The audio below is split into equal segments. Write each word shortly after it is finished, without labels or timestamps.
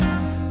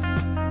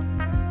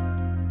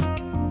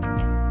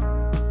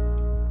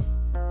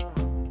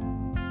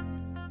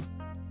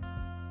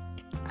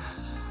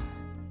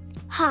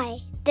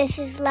Hi, this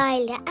is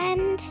Lila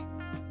and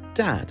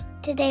Dad.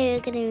 today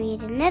we're going to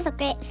read another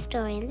great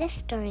story, and this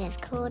story is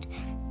called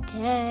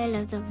Tale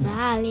of the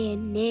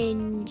Valiant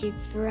Ninja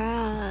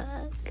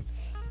Frog.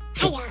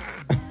 Hiya!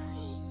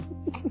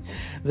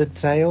 The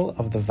Tale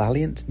of the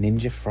Valiant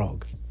Ninja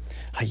Frog.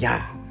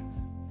 Hiya!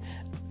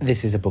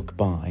 This is a book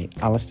by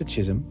Alastair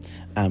Chisholm,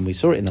 and we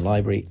saw it in the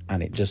library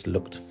and it just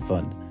looked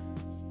fun.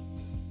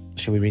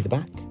 Shall we read the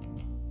back?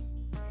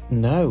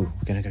 No,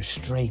 we're going to go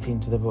straight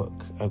into the book.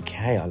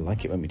 Okay, I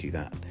like it when we do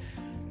that.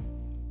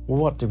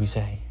 What do we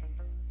say?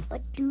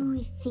 What do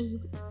we say?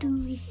 What do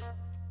we say?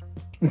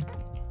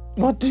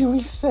 What do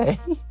we say?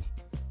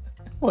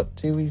 What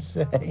do we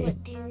say?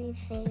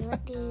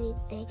 What do we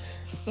say?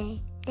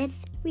 Say,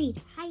 let's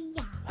read.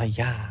 Hiya!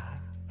 Hiya!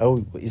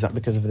 Oh, is that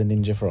because of the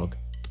ninja frog?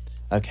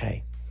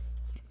 Okay.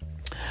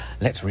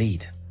 Let's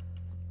read.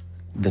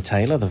 The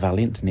Tale of the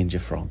Valiant Ninja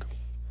Frog.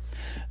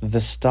 The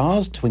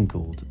stars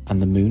twinkled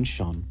and the moon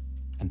shone,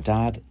 and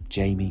Dad,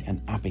 Jamie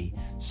and Abby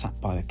sat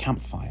by the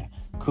campfire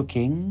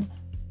cooking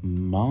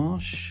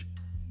marshmallows.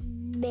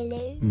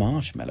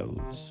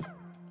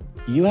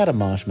 You had a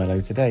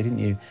marshmallow today, didn't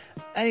you?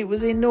 And it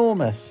was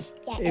enormous.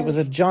 Yeah, it was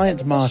a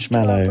giant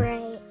marshmallow.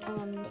 Strawberry,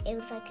 it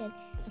was like a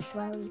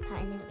swirly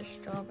pattern. It was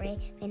strawberry,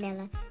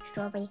 vanilla,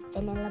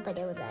 but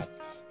it was like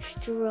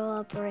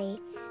strawberry,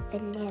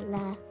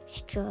 vanilla,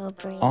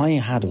 strawberry. I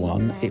had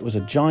one. It was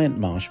a giant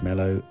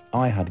marshmallow.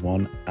 I had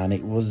one, and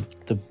it was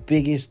the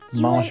biggest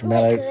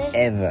marshmallow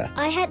ever.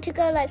 I had to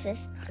go like this.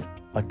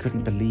 I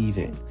couldn't believe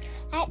it.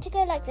 I had to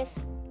go like this.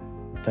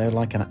 They were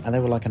like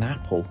an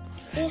apple.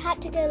 You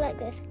had to go like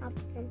this.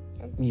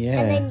 Yeah.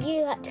 And then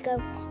you had to go.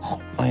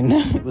 I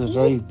know, it was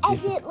very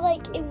difficult. difficult. It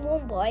like in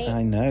one bite.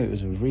 I know, it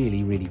was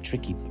really, really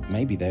tricky.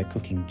 Maybe they're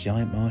cooking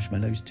giant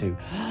marshmallows too.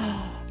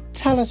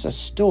 Tell us a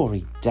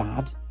story,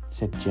 Dad,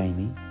 said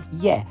Jamie.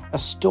 Yeah, a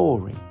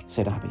story,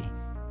 said Abby.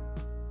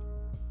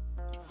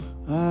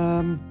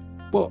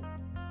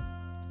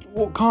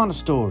 What kind of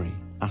story?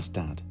 Asked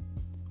Dad.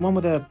 One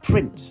with a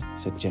prince,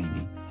 said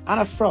Jamie. And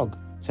a frog,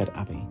 said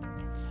Abby.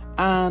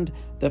 And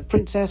the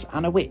princess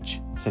and a witch,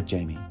 said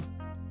Jamie.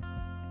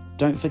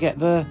 Don't forget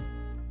the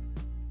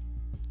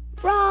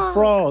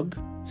frog,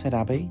 said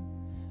Abby.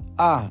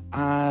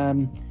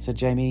 Said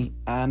Jamie,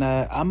 and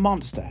a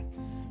monster.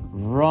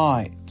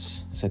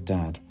 Right, said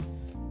Dad.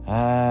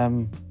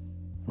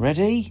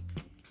 Ready?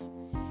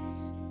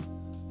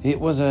 It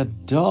was a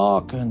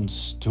dark and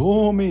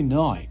stormy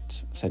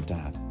night, said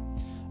Dad.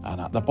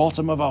 And at the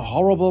bottom of a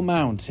horrible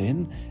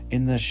mountain,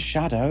 in the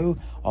shadow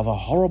of a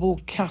horrible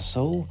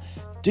castle,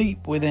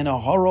 deep within a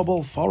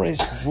horrible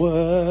forest,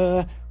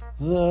 were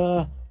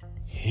the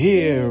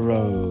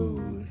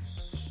heroes.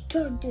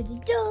 Dun, dun,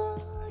 dun,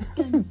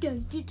 dun, dun,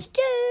 dun, dun,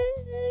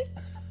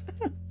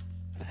 dun.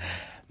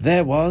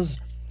 There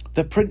was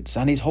the prince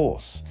and his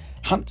horse,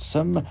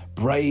 handsome,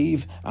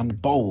 brave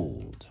and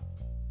bold.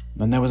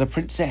 And there was a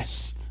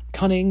princess,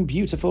 cunning,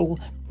 beautiful,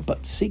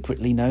 but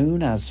secretly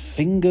known as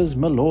Fingers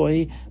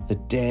Malloy, the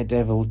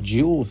daredevil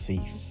jewel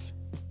thief.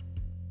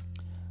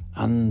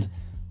 And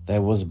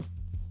there was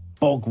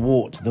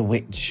Bogwart the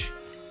witch,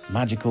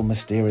 magical,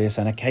 mysterious,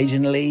 and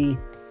occasionally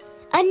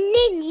A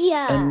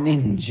ninja.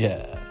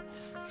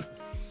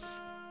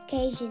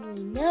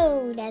 Occasionally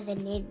known as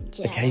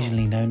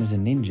a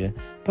ninja.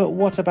 But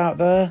what about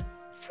the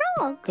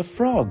Frog? The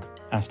frog?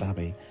 Asked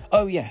Abby.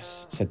 Oh,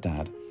 yes, said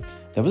Dad.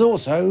 There was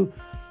also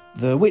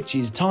the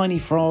witch's tiny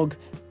frog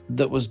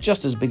that was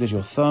just as big as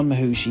your thumb,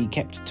 who she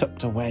kept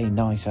tucked away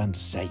nice and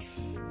safe.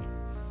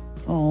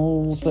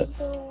 Oh, but She's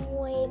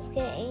always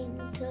getting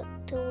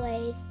tucked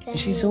away safe.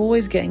 she's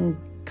always getting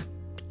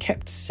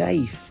kept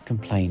safe,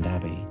 complained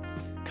Abby.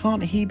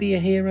 Can't he be a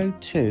hero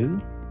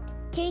too?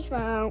 Too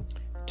small.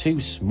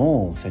 Too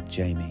small, said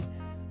Jamie.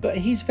 But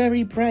he's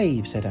very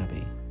brave, said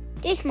Abby.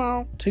 Too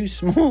small. Too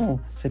small,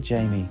 said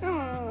Jamie.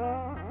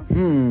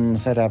 Aww.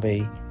 Said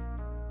Abby.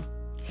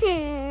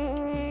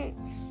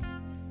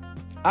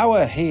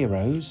 Our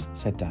heroes,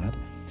 said Dad,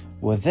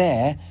 were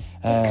there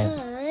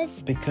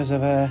because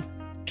of a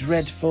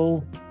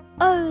dreadful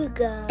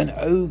An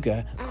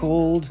ogre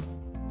called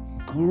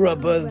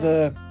Grubber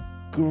the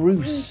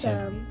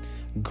Gruesome.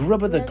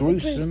 Grubber the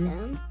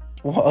Gruesome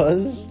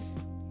was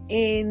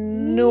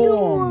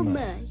enormous.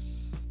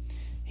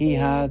 He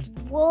had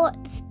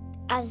warts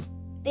as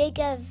big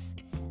as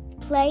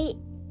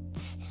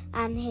plates,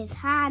 and his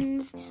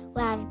hands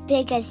were as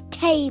big as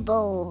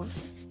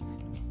tables.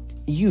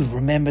 You've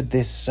remembered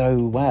this so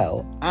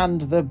well.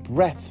 And the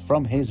breath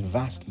from his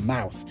vast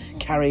mouth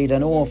carried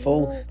an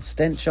awful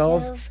stench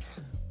of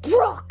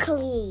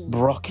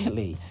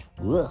broccoli.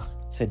 Ugh,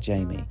 said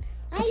Jamie.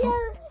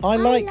 I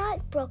like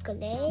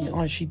broccoli.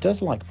 Oh, she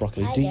does like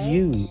broccoli. Do don't.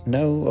 you?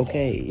 No?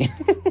 Okay.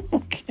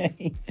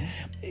 Okay.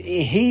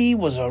 He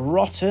was a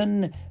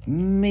rotten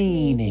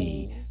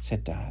meanie,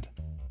 said Dad.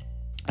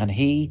 And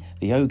he,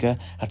 the ogre,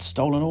 had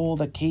stolen all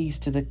the keys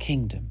to the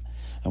kingdom.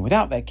 And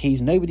without their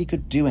keys, nobody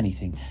could do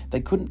anything.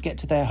 They couldn't get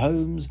to their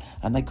homes,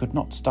 and they could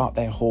not start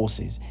their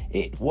horses.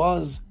 It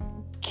was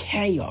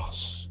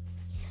chaos.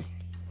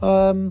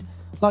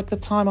 Like the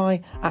time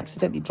I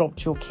accidentally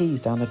dropped your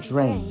keys down the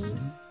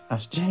drain?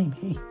 Asked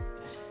Jamie.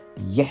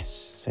 Yes,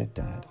 said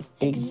Dad.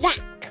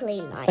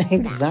 Exactly like that.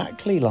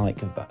 Exactly like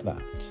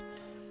that.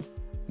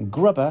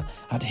 Grubber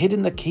had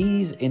hidden the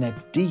keys in a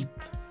deep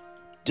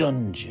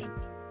dungeon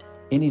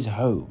in his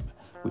home,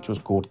 which was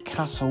called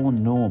Castle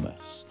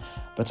Enormous.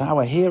 But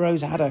our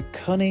heroes had a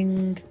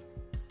cunning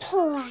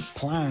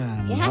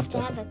plan. You have to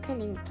have a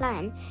cunning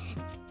plan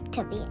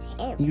to be a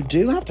hero. You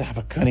do have to have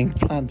a cunning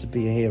plan to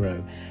be a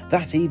hero.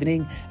 That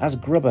evening, as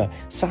Grubber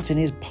sat in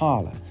his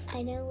parlour,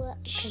 I know what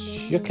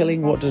cunning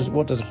chuckling, means.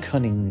 what does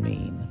cunning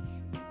mean?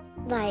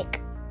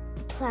 Like,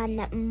 plan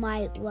that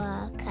might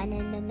work and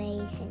an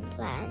amazing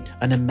plan.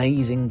 An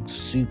amazing,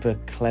 super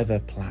clever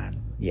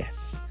plan,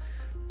 yes,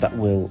 that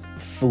will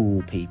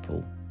fool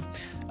people.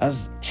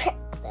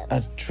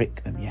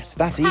 Trick them, yes.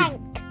 That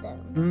Prank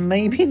them.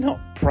 Maybe not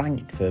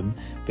prank them,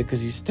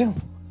 because you still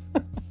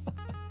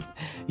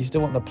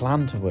want the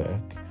plan to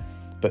work.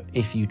 But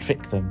if you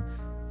trick them,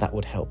 that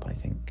would help, I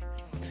think.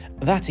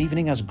 That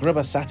evening, as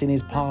Grubber sat in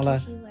his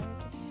parlour,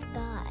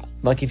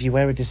 like if you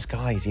wear a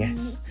disguise,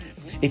 yes.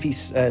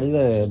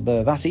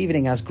 That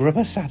evening, as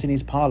Grubber sat in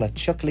his parlour,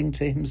 chuckling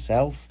to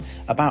himself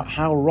about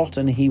how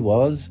rotten he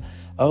was.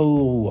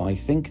 Oh, I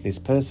think this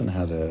person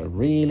has a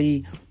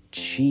really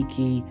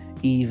cheeky,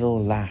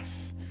 evil laugh.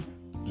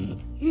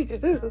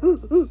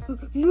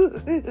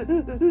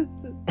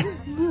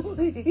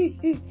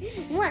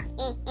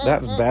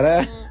 That's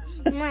better.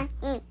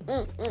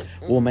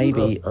 Or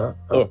maybe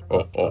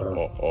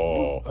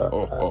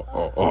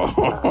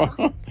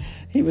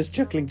he was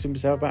chuckling to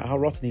himself about how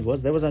rotten he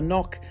was. There was a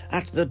knock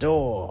at the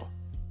door.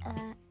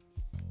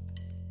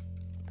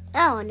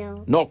 Oh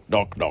no. Knock,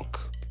 knock, knock.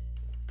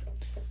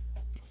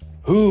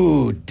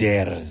 Who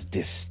dares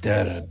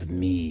disturb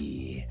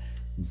me?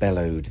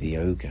 Bellowed the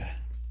ogre.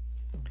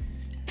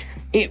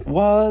 It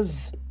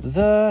was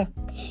the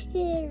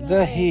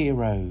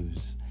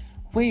heroes.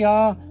 We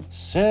are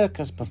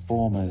circus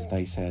performers,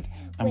 they said.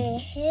 And we're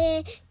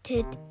here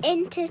to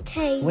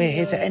entertain We're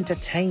here to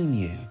entertain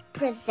you.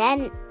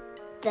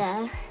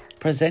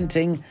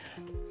 Presenting,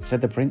 said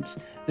the prince,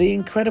 the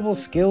incredible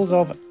skills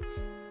of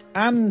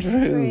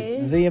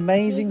Andrew, the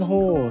amazing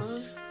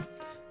horse.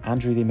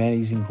 Andrew, the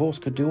amazing horse,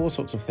 could do all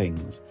sorts of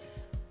things.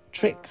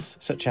 Tricks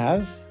such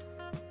as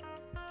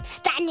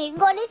standing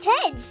on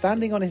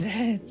his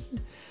head.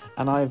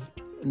 And I've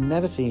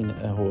never seen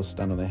a horse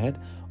stand on their head.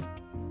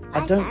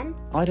 I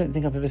don't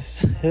think I've ever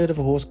heard of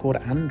a horse called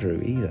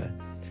Andrew either.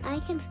 I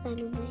can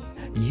stand on my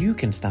head. You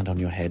can stand on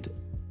your head,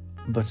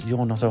 but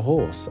you're not a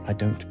horse, I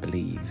don't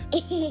believe.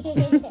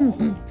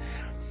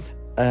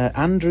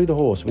 Andrew the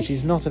horse, which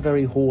is not a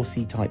very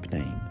horsey type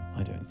name,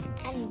 I don't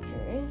think.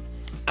 Andrew.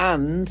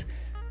 And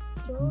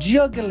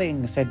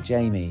juggling, said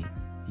Jamie.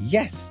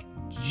 Yes,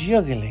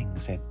 juggling,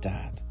 said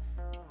Dad.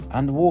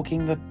 And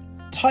walking the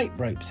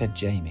tightrope, said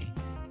Jamie.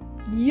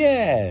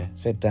 Yeah,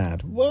 said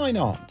Dad. Why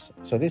not?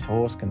 So this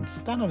horse can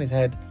stand on his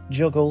head,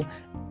 juggle,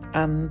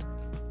 and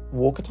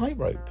walk a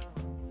tightrope.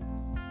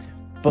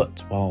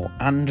 But while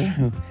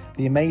Andrew,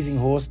 the amazing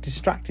horse,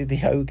 distracted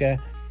the ogre,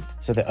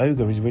 so the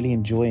ogre is really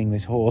enjoying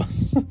this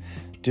horse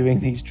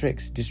doing these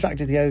tricks,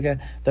 distracted the ogre,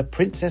 the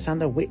princess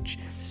and the witch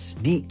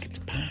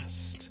sneaked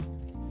past.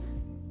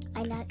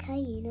 I like her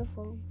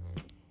uniform.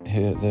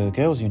 The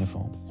girl's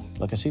uniform.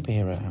 Like a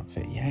superhero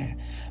outfit, yeah.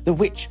 The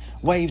witch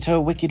waved her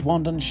wicked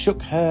wand and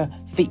shook her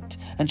feet,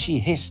 and she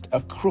hissed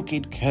a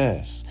crooked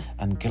curse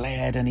and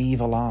glared an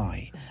evil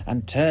eye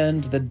and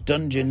turned the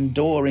dungeon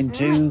door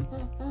into...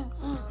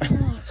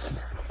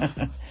 Not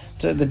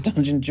the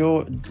dungeon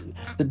drawer,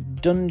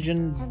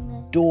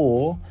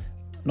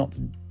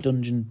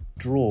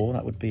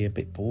 that would be a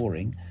bit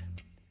boring.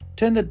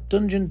 Turned the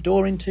dungeon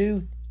door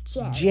into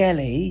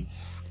jelly.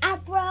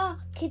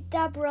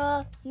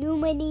 Abracadabra,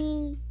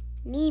 numini.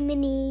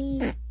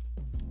 Mimini.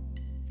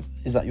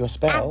 Is that your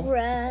spell?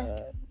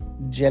 Abra.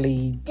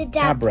 Jelly.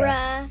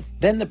 Dabra.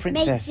 Then the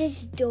princess. Make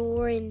this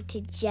door into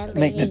jelly.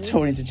 Make the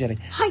door into jelly.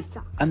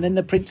 And then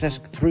the princess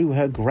threw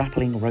her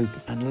grappling rope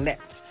and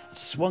leapt,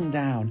 swung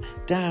down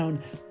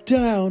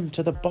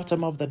to the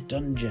bottom of the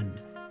dungeon.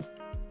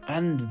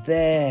 And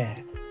there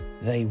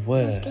they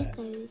were.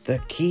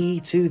 The key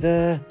to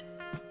the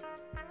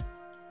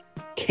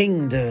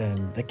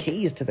kingdom. The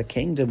keys to the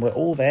kingdom were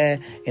all there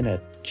in a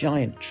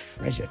giant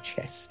treasure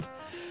chest.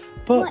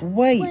 But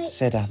wait,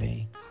 said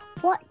Abby.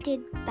 What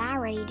did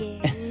Barry do?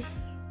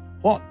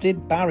 What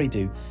did Barry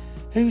do?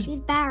 Who's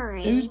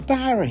Barry? Who's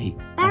Barry?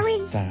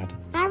 Barry's Dad.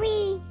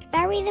 Barry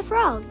the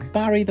frog.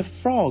 Barry the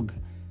frog.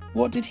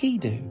 What did he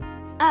do?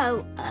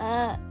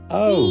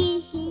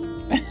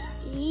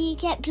 He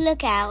kept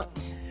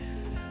lookout.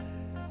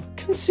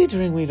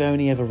 Considering we've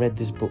only ever read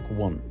this book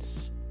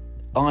once,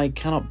 I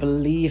cannot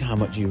believe how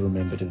much you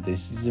remembered of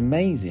this. It's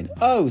amazing.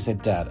 Oh,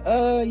 said Dad.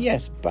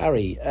 Yes,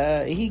 Barry.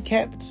 He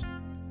kept...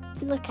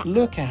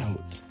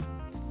 Lookout.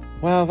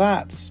 Well,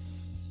 that's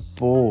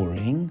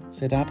boring,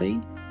 said Abby.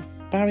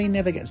 Barry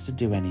never gets to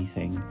do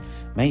anything.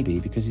 Maybe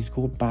because he's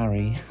called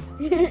Barry.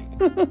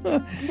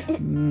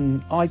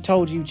 I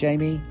told you,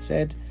 Jamie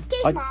said. Did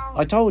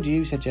I told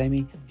you, said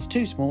Jamie. He's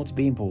too small to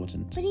be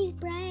important. But he's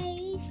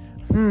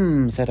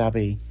brave. Said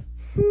Abby.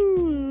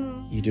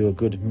 You do a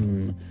good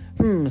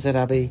said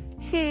Abby.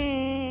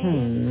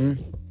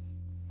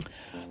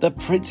 The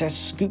princess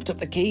scooped up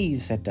the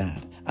keys, said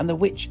Dad, and the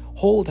witch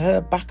hauled her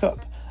back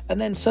up.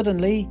 And then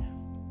suddenly,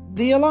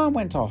 the alarm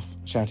went off,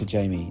 shouted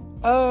Jamie.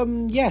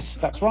 Yes,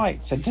 that's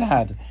right, said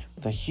Dad.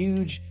 The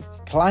huge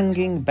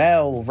clanging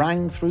bell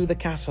rang through the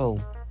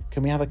castle.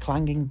 Can we have a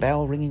clanging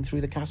bell ringing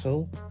through the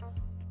castle?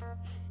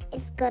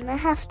 It's gonna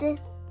have to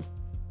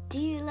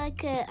do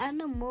like an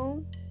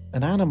animal.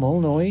 An animal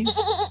noise?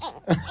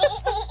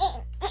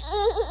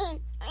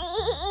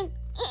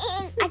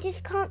 I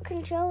just can't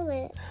control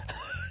it.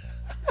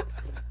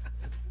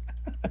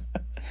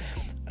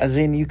 As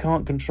in, you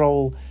can't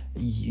control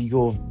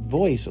your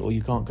voice, or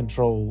you can't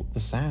control the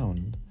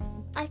sound?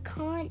 I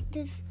can't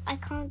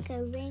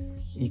go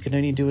ring. You can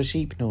only do a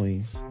sheep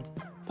noise.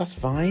 That's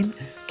fine.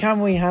 Can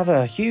we have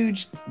a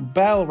huge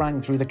bell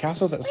rang through the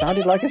castle that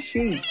sounded like a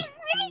sheep?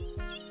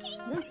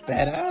 That's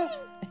better.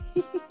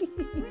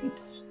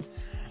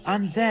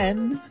 And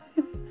then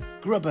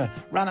Grubber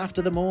ran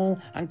after them all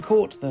and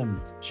caught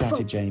them,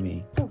 shouted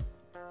Jamie.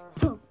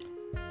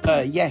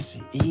 Yes,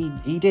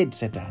 he did,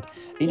 said Dad.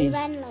 He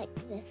ran like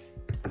this.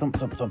 Thump,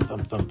 thump, thump,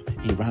 thump, thump.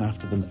 He ran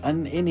after them,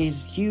 and in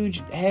his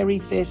huge, hairy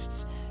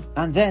fists.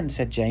 And then,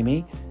 said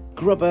Jamie,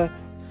 Grubber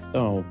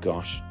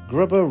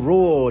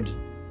roared.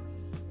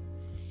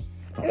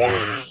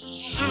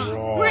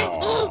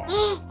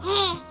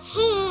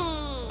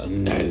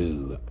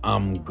 No,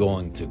 I'm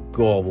going to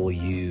gobble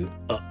you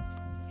up,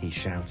 he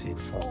shouted.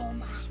 For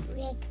my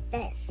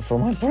breakfast. For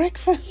my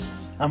breakfast?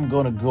 I'm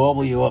going to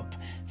gobble you up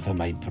for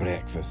my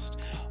breakfast.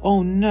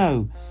 Oh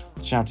no,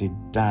 shouted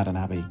Dad and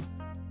Abby.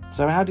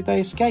 So how did they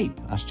escape?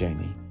 Asked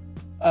Jamie.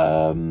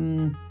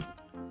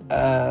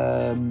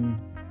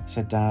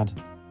 Said Dad,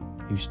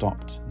 who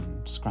stopped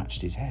and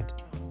scratched his head.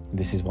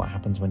 This is what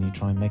happens when you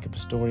try and make up a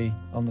story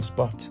on the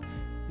spot.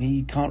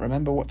 He can't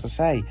remember what to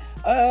say.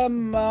 I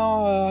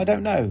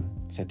don't know,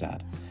 said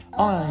Dad.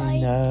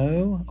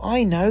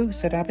 I know,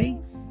 said Abby.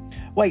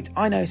 Wait,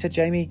 I know, said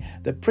Jamie.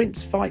 The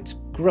prince fights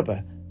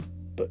Grubber.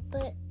 But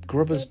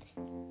Grubber's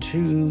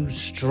too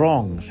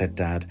strong, said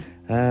Dad.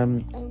 I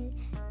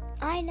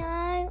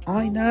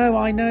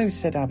know,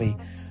 said Abby.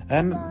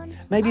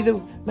 Maybe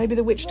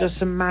the witch does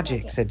some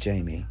magic, said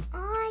Jamie.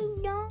 I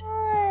know.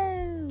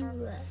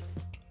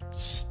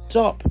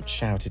 Stop,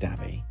 shouted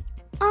Abby.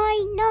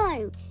 I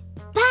know.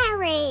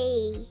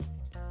 Barry!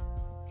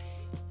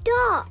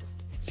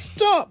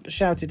 Stop,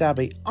 shouted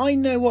Abby. I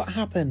know what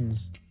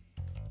happens.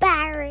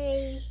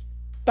 Barry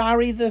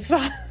the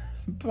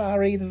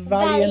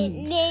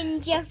Valiant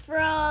Ninja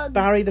Frog.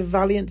 Barry the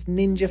Valiant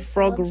Ninja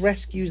Frog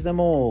rescues them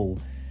all.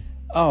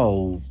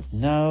 Oh,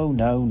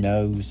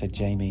 no, said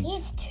Jamie.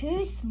 He's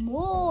too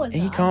small.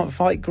 He can't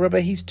fight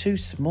Grubber, he's too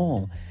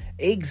small.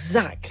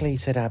 Exactly,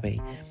 said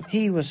Abby.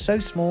 He was so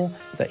small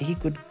that he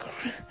could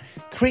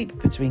creep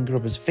between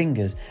Grubber's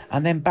fingers,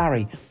 and then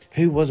Barry,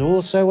 who was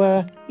also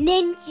a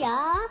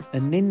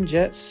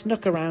ninja,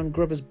 snuck around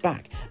Grubber's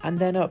back and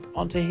then up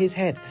onto his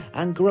head,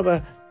 and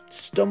Grubber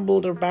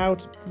stumbled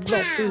about,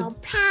 lost his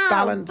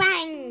balance,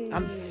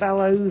 and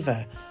fell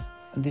over.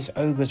 And this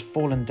ogre's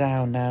fallen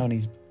down now, and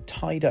he's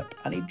tied up,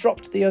 and he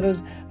dropped the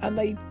others, and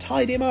they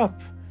tied him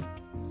up.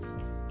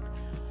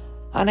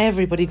 And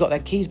everybody got their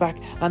keys back,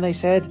 and they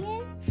said,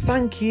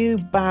 "Thank you,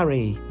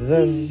 Barry,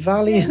 the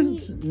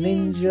Valiant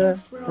Ninja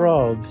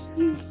Frog.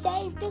 You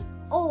saved us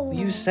all.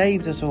 You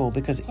saved us all,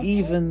 because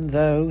even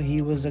though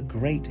he was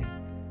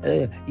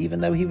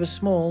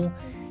small,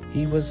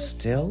 he was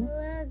still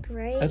a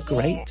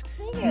great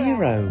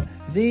hero.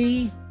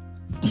 The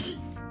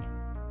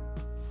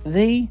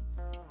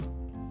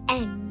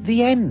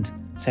end,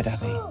 said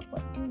Abby.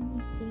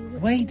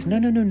 Wait,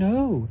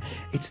 no.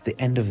 It's the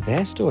end of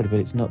their story, but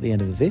it's not the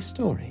end of this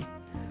story.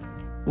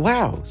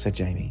 Wow, said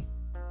Jamie.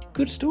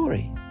 Good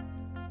story.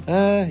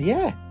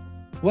 Yeah.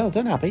 Well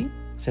done, Abby,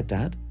 said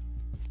Dad.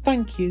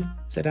 Thank you,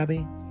 said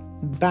Abby.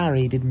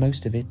 Barry did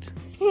most of it.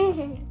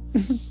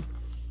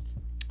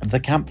 The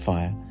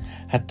campfire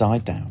had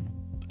died down,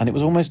 and it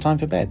was almost time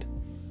for bed.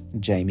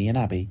 Jamie and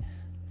Abby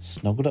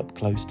snuggled up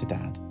close to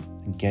Dad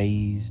and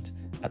gazed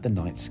at the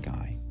night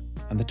sky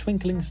and the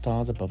twinkling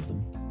stars above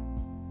them.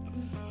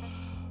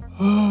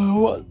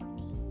 Oh,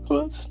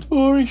 what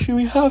story should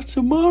we have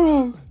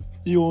tomorrow?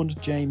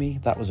 Yawned Jamie.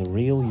 That was a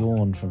real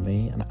yawn from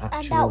me. An actual,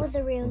 and that was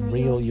a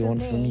real yawn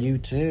from you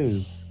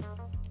too.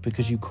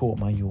 Because you caught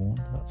my yawn,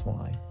 that's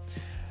why.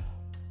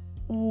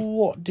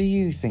 What do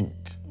you think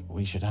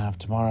we should have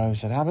tomorrow,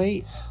 said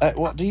Abby.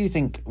 What do you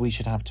think we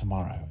should have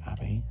tomorrow,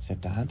 Abby,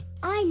 said Dad.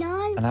 I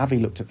know. And Abby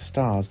looked at the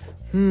stars.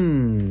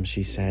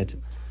 She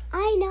said.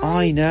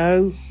 I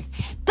know.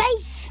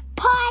 Space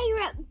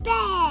pirate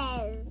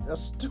bears. A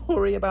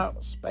story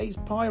about space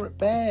pirate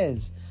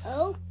bears.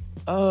 Oh.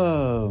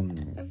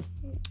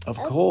 Of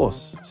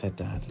course, said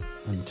Dad,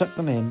 and tucked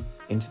them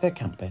into their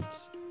camp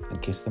beds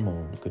and kissed them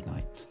all good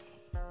night.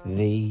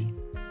 The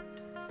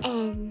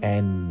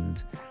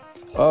end.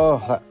 Oh,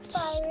 that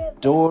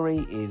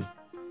story is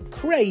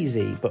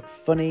crazy, but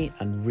funny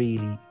and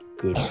really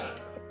good.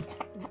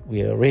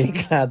 We are really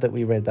glad that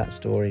we read that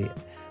story.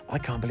 I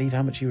can't believe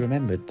how much you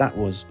remembered. That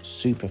was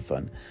super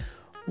fun.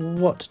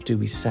 What do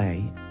we say?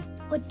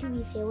 What do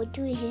we say? What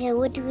do we say?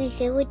 What do we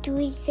say? What do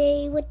we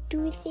say? What do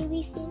we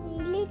say?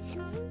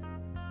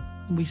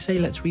 We say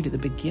let's read at the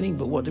beginning,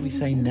 but what do we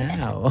say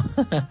now?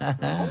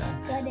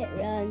 Got it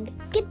wrong.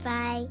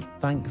 Goodbye.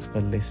 Thanks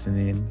for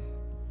listening.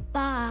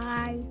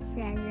 Bye.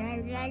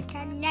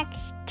 Next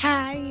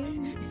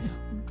time.